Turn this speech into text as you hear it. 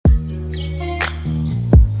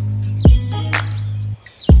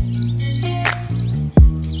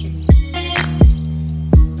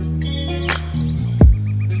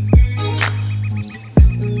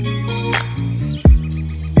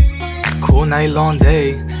night, long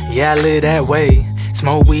day, yeah, I live that way.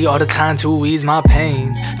 Smoke weed all the time to ease my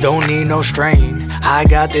pain. Don't need no strain. I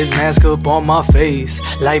got this mask up on my face.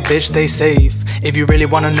 Like, bitch, stay safe. If you really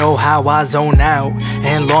wanna know how I zone out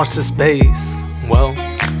and launch to space, well,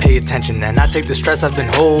 pay attention and I take the stress I've been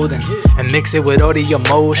holding and mix it with all the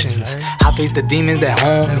emotions. I face the demons that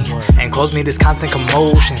haunt me and cause me this constant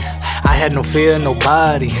commotion. I had no fear,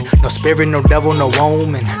 nobody, no spirit, no devil, no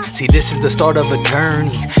omen. See, this is the start of a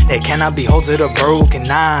journey that cannot be halted or broken.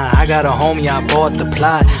 Nah, I got a homie, I bought the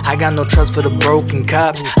plot. I got no trust for the broken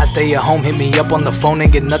cops. I stay at home, hit me up on the phone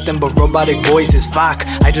and get nothing but robotic voices. Fuck,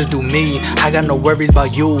 I just do me. I got no worries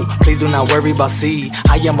about you. Please do not worry about C.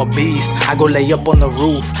 I am a beast. I go lay up on the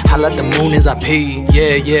roof. Holla at the moon as I pee.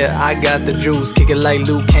 Yeah, I got the juice. Kick it like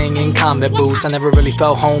Liu Kang in combat boots. I never really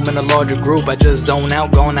felt home in a larger group. I just zone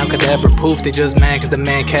out, going out, cause ever proof. They just mad cause the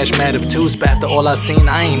man cash mad up too. But after all I seen,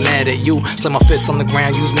 I ain't mad at you. Slam my fists on the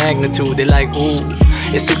ground, use magnitude. They like, ooh,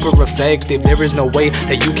 it's super effective. There is no way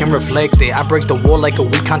that you can reflect it. I break the wall like a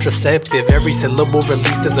weak contraceptive. Every syllable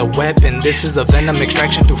released is a weapon. This is a venom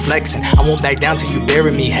extraction through flexing. I won't back down till you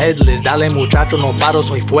bury me headless. Dale muchacho, no paro,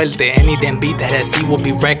 soy fuerte. Any damn beat that has C will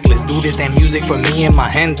be reckless. Do this damn music for me and my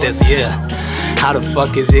gentes, yeah. How the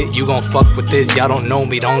fuck is it you gon' fuck with this? Y'all don't know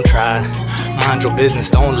me, don't try. Mind your business,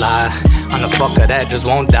 don't lie. I'm the fucker that just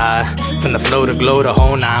won't die. From the flow to glow, the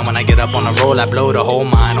whole nine. When I get up on the roll, I blow the whole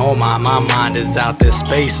mind. Oh my mind is out there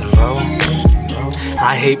spacing, bro.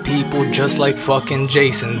 I hate people just like fucking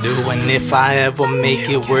Jason do. And if I ever make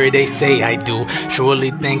it where they say I do, surely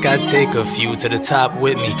think I'd take a few to the top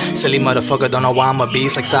with me. Silly motherfucker, don't know why I'm a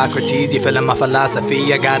beast like Socrates. You feeling my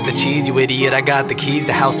philosophy? I got the cheese, you idiot, I got the keys.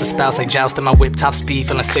 The house, the spouse, I joust in my whip top speed.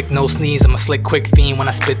 Feeling sick, no sneeze, I'm a slick quick fiend when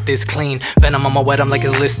I spit this clean. Venom on my wet, I'm like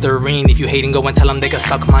it's Listerine. If you hating, go and tell them they can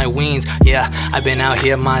suck my wings. Yeah, I've been out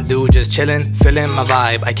here, my dude, just chillin', feeling my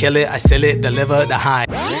vibe. I kill it, I sell it, deliver the high.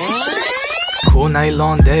 Cool night,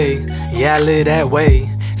 long day, yeah, I live that way.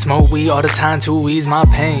 Smoke weed all the time to ease my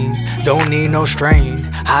pain. Don't need no strain.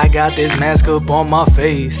 I got this mask up on my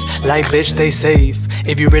face. Like, bitch, stay safe.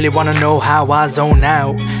 If you really wanna know how I zone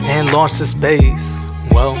out and launch to space,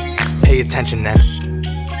 well, pay attention then.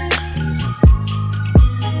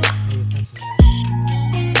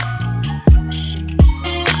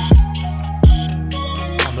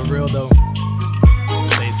 On the real though,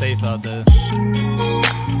 stay safe out there.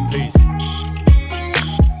 Peace.